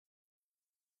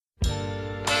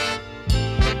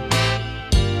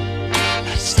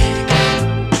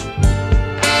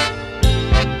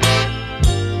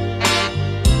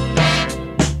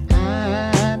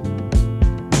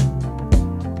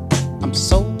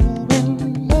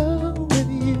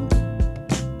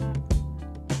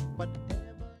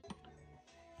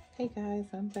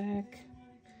I'm back.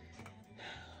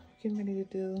 Getting ready to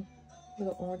do a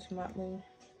little orange mottling.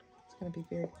 It's going to be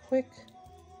very quick.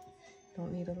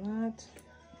 Don't need a lot.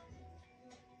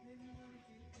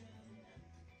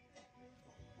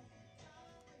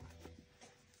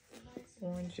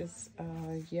 Orange is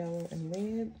yellow and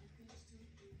red.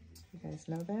 You guys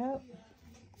know that.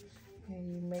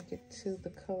 And you make it to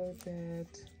the color that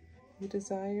you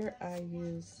desire. I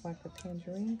use like a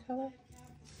tangerine color.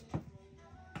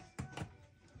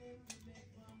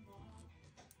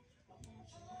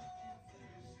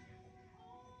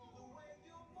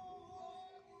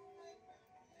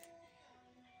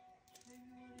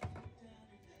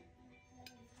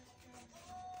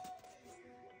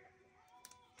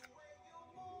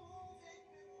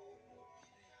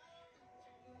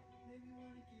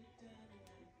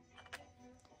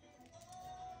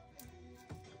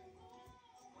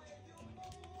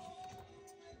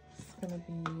 Gonna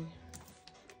be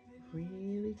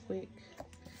really quick,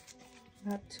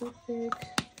 not too thick.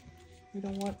 We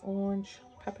don't want orange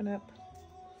popping up.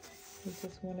 We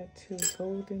just want it to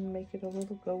golden, make it a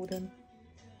little golden.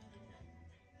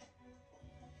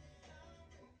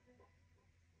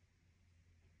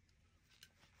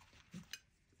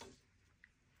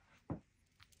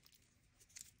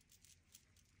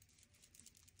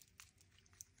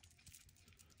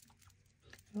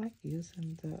 I like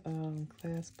using the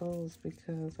glass bowls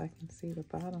because I can see the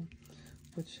bottom,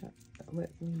 which let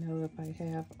me know if I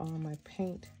have all my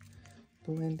paint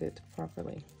blended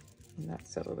properly and not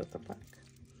settled at the back.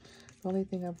 The only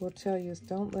thing I will tell you is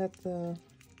don't let the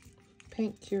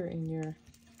paint cure in your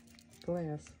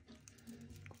glass.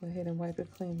 Go ahead and wipe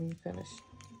it clean when you finish.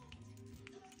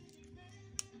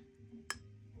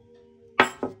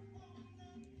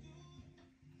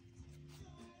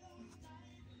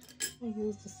 I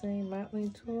use the same mottling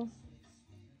tool.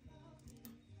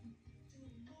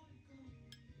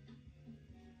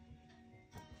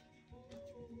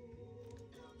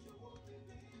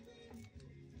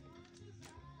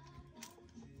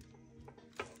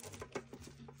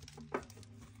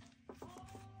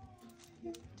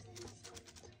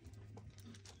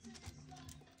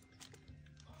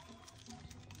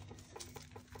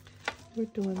 We're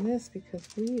doing this because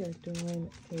we are doing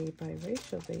a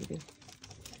biracial baby.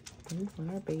 We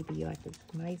want our baby like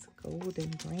a nice golden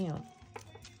brown.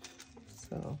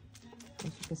 So, as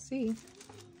you can see,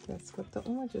 that's what the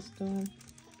orange is doing.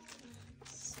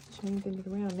 It's changing it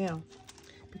around now.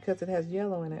 Because it has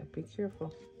yellow in it, be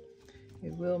careful.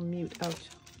 It will mute out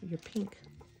your pink.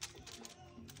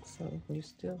 So we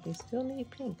still need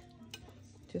pink.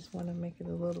 Just want to make it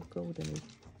a little golden.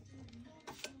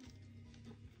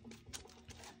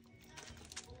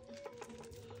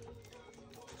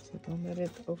 Don't let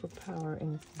it overpower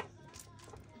anything.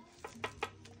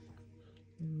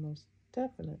 And most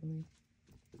definitely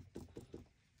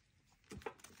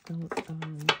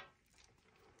don't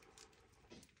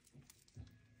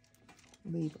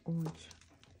leave orange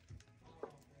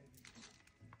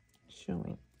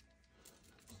showing.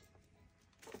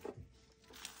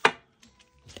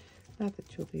 Not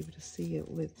that you'll be able to see it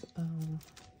with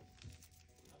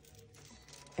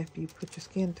after you put your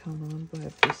skin tone on,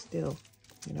 but it's still,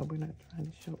 you know, we're not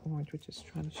trying to show orange, we're just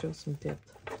trying to show some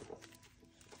depth.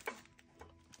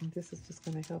 And this is just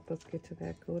going to help us get to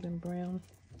that golden brown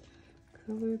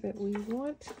color that we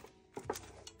want.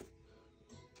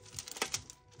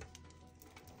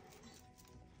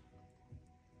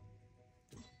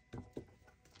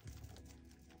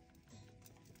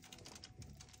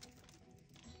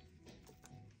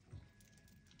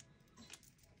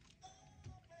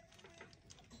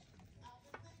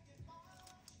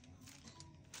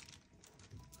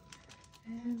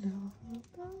 And all the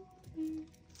things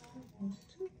I want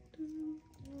to do.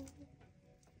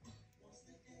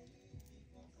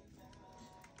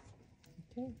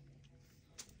 Okay.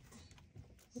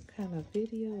 What kind of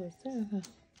video is that? Huh?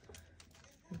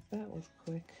 That was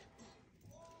quick.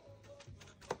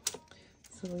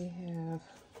 So we have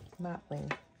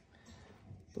mottling,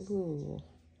 blue,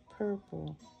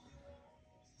 purple,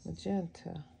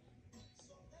 magenta,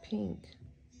 pink,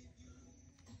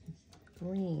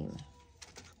 green,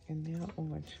 and now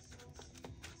orange.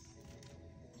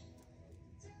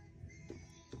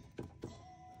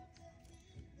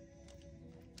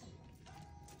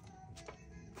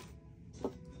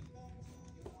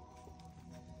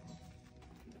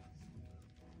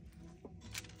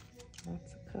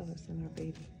 Lots of colors in our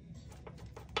baby.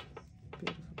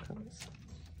 Beautiful colors.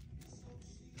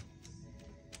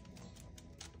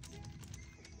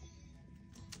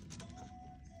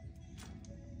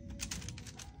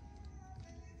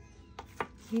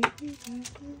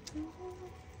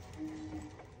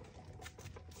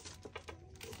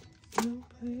 No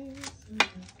place.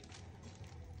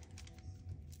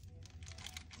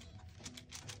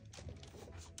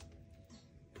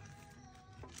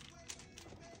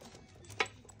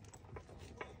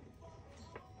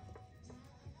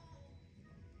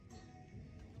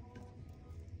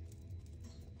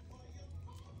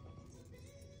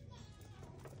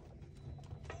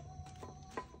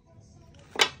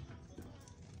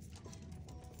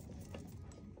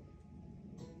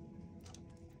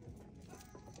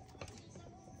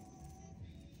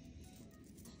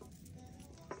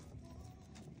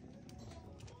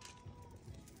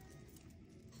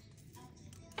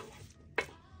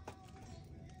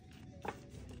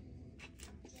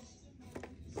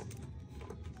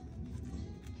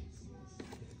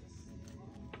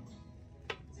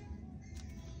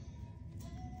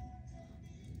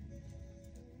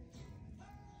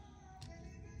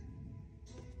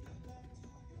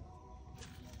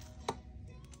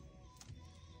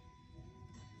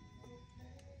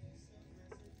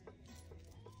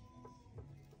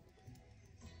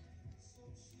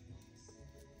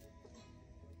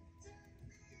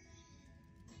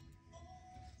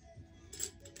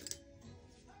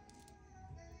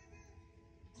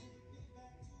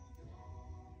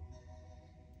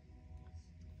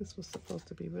 This was supposed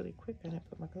to be really quick. I didn't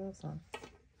put my gloves on.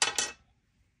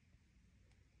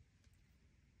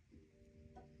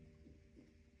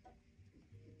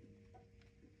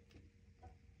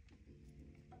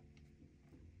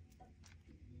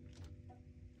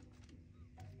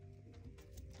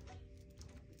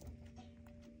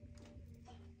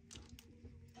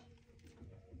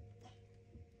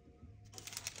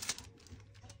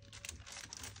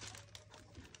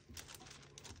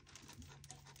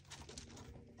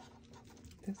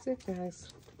 That's it,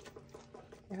 guys.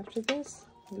 After this,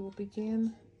 we will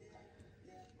begin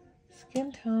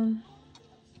skin tone.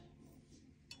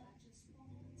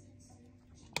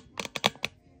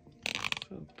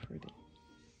 So pretty.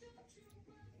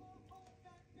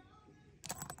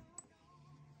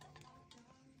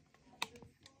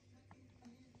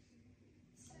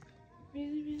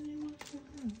 Really, really want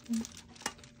to know.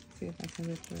 See if I can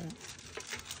lift it up.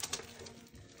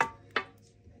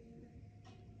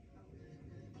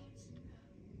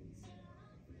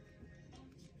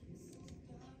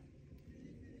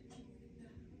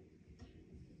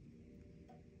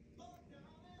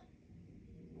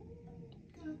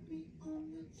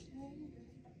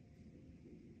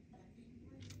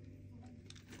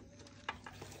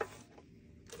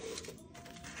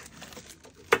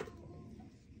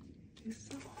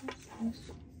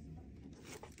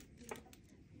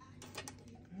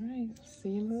 Alright, see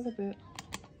you in a little bit.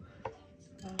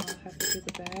 I'll have to do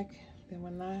the back. Then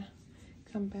when I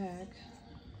come back,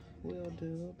 we'll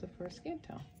do the first skin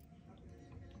tone.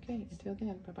 Okay, until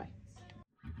then, bye-bye.